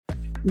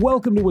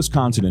Welcome to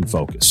Wisconsin in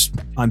Focus.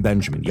 I'm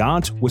Benjamin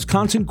Yant,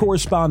 Wisconsin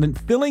correspondent,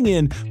 filling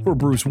in for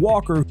Bruce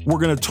Walker. We're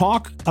going to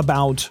talk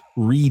about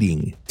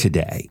reading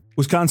today.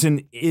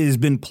 Wisconsin has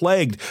been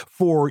plagued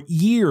for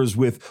years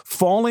with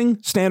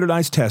falling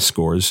standardized test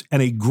scores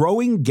and a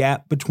growing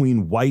gap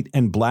between white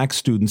and black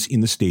students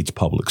in the state's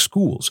public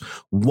schools.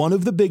 One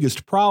of the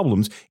biggest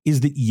problems is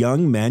that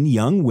young men,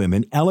 young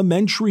women,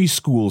 elementary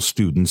school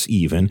students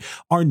even,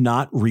 are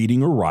not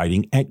reading or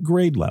writing at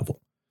grade level.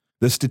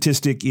 The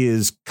statistic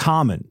is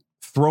common,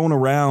 thrown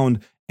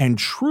around, and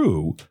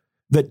true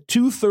that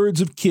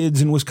 2/3 of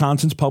kids in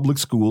Wisconsin's public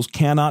schools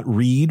cannot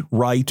read,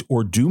 write,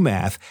 or do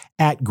math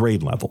at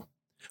grade level.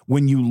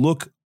 When you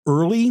look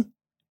early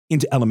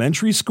into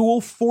elementary school,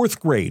 4th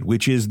grade,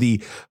 which is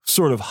the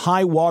sort of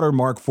high water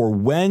mark for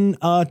when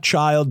a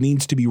child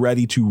needs to be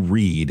ready to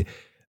read,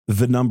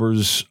 the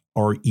numbers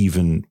are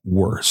even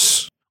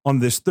worse. On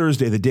this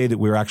Thursday, the day that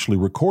we're actually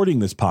recording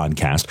this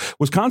podcast,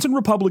 Wisconsin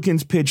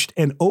Republicans pitched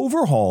an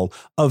overhaul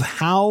of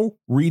how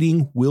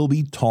reading will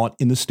be taught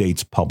in the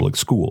state's public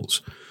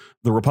schools.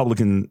 The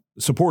Republican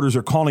supporters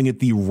are calling it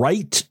the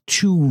Right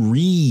to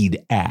Read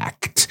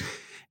Act,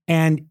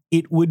 and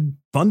it would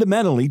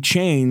fundamentally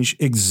change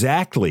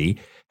exactly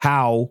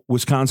how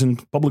Wisconsin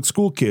public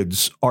school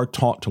kids are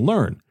taught to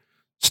learn.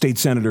 State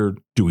Senator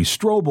Dewey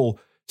Strobel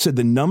said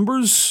the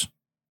numbers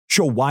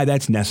show why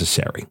that's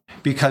necessary.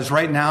 Because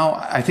right now,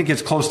 I think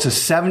it's close to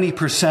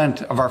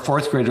 70% of our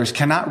 4th graders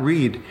cannot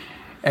read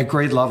at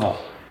grade level.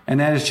 And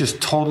that is just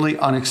totally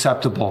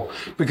unacceptable,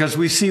 because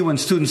we see when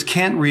students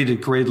can't read at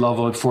grade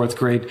level at 4th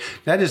grade,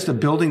 that is the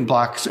building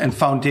blocks and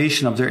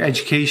foundation of their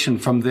education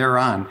from there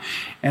on.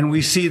 And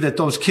we see that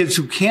those kids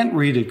who can't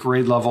read at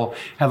grade level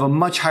have a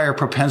much higher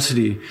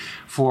propensity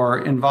for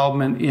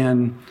involvement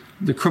in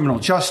the criminal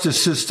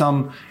justice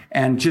system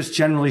and just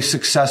generally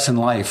success in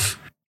life.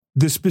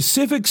 The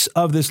specifics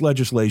of this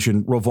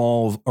legislation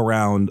revolve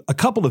around a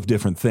couple of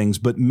different things,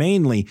 but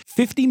mainly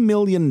 $50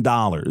 million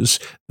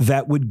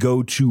that would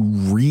go to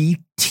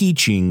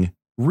reteaching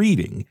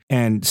reading.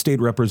 And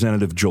State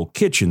Representative Joel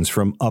Kitchens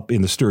from up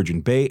in the Sturgeon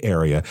Bay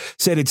area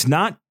said it's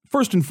not,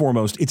 first and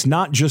foremost, it's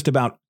not just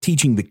about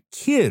teaching the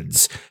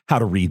kids how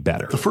to read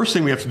better. The first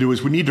thing we have to do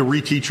is we need to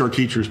reteach our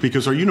teachers,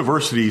 because our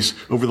universities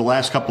over the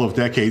last couple of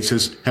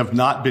decades have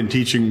not been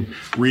teaching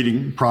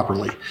reading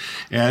properly.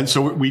 And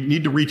so we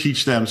need to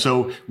reteach them.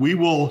 So we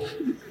will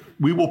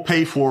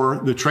pay for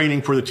the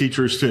training for the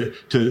teachers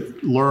to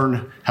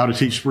learn how to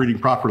teach reading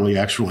properly,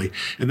 actually.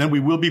 And then we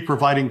will be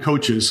providing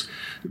coaches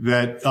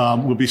that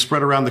will be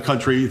spread around the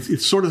country.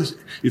 It's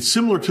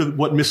similar to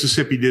what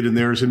Mississippi did in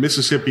theirs. And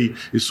Mississippi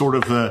is sort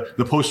of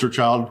the poster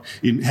child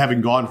in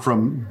having gone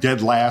from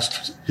dead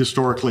last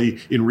historically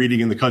in reading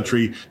in the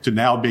country to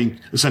now being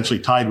essentially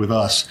tied with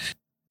us.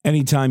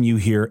 Anytime you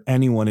hear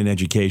anyone in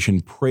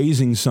education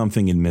praising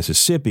something in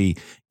Mississippi,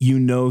 you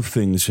know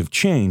things have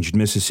changed.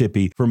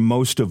 Mississippi, for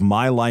most of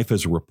my life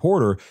as a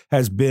reporter,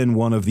 has been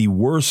one of the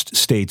worst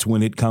states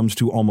when it comes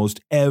to almost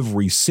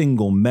every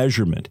single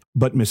measurement.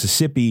 But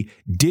Mississippi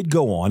did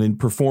go on and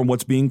perform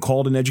what's being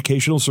called in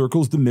educational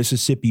circles the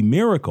Mississippi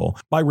Miracle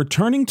by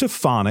returning to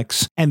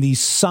phonics and the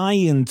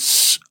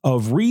science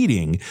of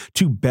reading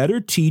to better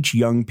teach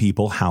young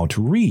people how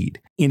to read.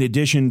 In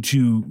addition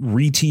to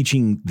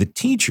reteaching the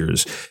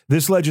teachers,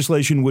 this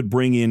legislation would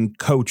bring in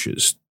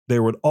coaches.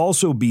 There would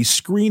also be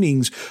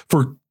screenings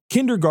for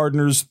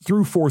kindergartners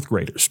through 4th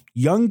graders,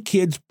 young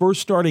kids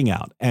first starting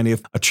out. And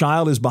if a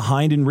child is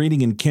behind in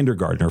reading in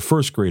kindergarten or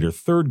 1st grade or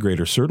 3rd grade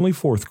or certainly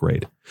 4th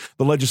grade,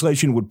 the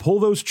legislation would pull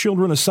those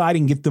children aside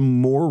and get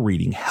them more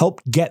reading,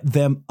 help get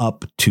them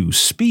up to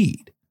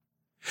speed.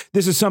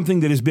 This is something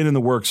that has been in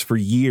the works for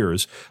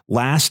years.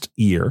 Last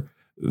year,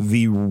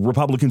 the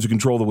Republicans who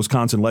control the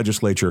Wisconsin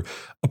legislature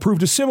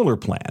approved a similar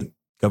plan.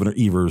 Governor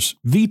Evers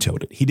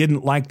vetoed it. He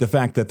didn't like the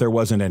fact that there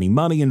wasn't any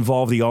money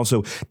involved. He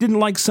also didn't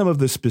like some of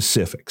the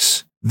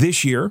specifics.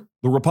 This year,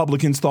 the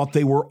Republicans thought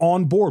they were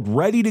on board,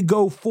 ready to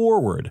go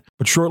forward.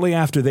 But shortly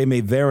after they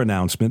made their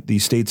announcement, the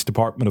state's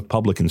Department of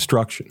Public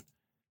Instruction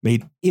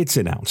made its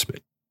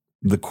announcement.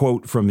 The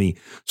quote from the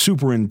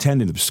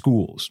superintendent of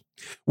schools: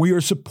 "We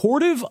are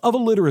supportive of a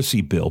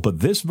literacy bill,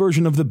 but this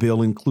version of the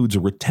bill includes a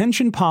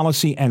retention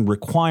policy and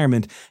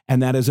requirement,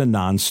 and that is a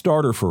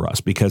non-starter for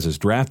us because as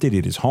drafted,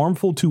 it is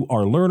harmful to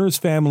our learners,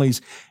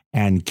 families,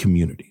 and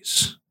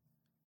communities."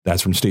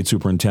 That's from State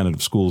Superintendent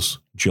of Schools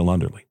Jill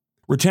Underly.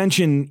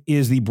 Retention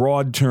is the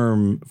broad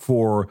term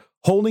for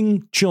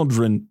holding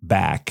children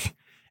back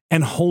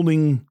and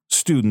holding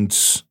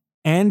students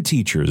and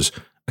teachers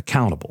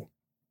accountable.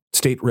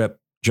 State Rep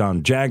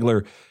John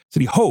Jagler said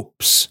he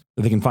hopes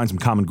that they can find some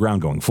common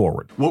ground going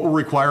forward. What we're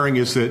requiring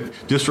is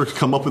that districts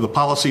come up with a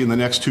policy in the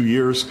next 2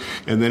 years,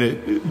 and then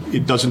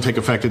it doesn't take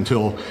effect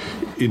until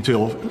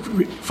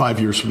 5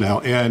 years from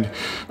now. And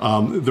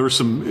there's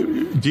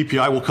some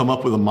DPI will come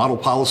up with a model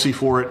policy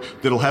for it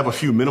that'll have a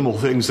few minimal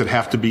things that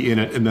have to be in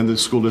it, and then the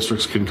school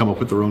districts can come up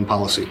with their own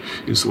policy.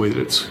 Is the way that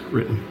it's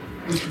written.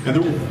 And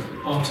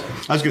I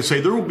was going to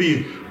say there will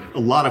be a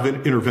lot of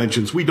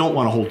interventions, we don't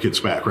want to hold kids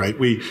back, right?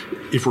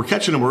 If we're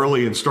catching them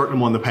early and starting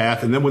them on the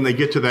path, and then when they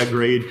get to that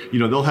grade,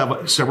 they'll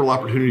have several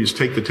opportunities to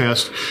take the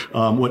test.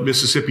 What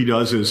Mississippi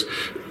does is,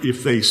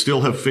 if they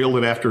still have failed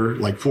it after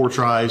like 4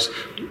 tries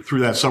through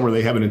that summer,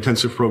 they have an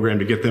intensive program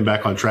to get them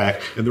back on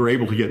track, and they're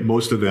able to get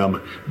most of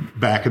them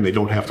back, and they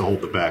don't have to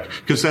hold them back,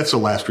 because that's the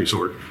last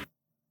resort.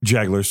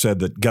 Jagler said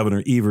that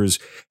Governor Evers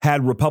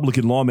had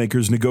Republican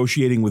lawmakers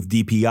negotiating with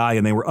DPI,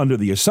 and they were under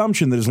the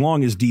assumption that as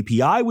long as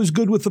DPI was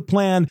good with the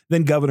plan,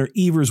 then Governor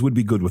Evers would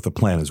be good with the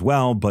plan as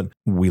well. But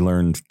we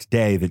learned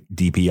today that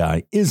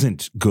DPI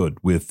isn't good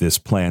with this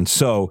plan.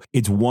 So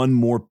it's one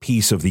more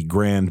piece of the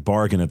grand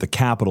bargain at the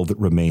Capitol that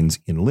remains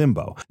in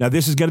limbo. Now,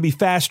 this is going to be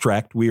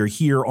fast-tracked. We are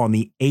here on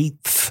the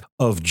 8th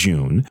of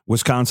June.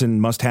 Wisconsin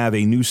must have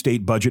a new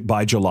state budget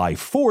by July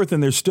 4th,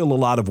 and there's still a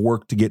lot of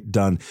work to get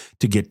done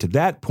to get to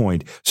that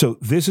point. So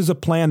this is a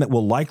plan that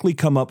will likely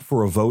come up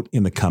for a vote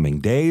in the coming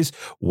days.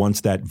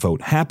 Once that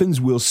vote happens,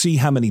 we'll see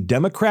how many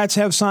Democrats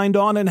have signed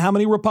on and how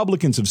many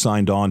Republicans have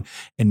signed on.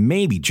 And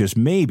maybe, just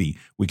maybe,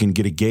 we can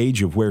get a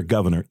gauge of where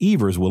Governor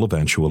Evers will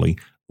eventually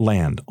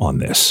land on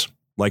this.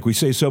 Like we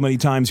say so many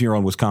times here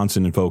on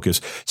Wisconsin in Focus,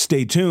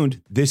 stay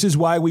tuned. This is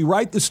why we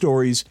write the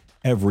stories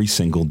every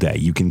single day.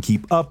 You can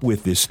keep up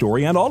with this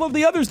story and all of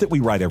the others that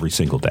we write every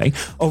single day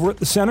over at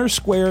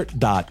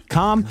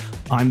thecentersquare.com.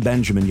 I'm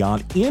Benjamin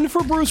Yant, in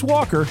for Bruce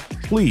Walker.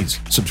 Please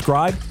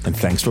subscribe, and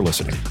thanks for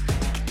listening.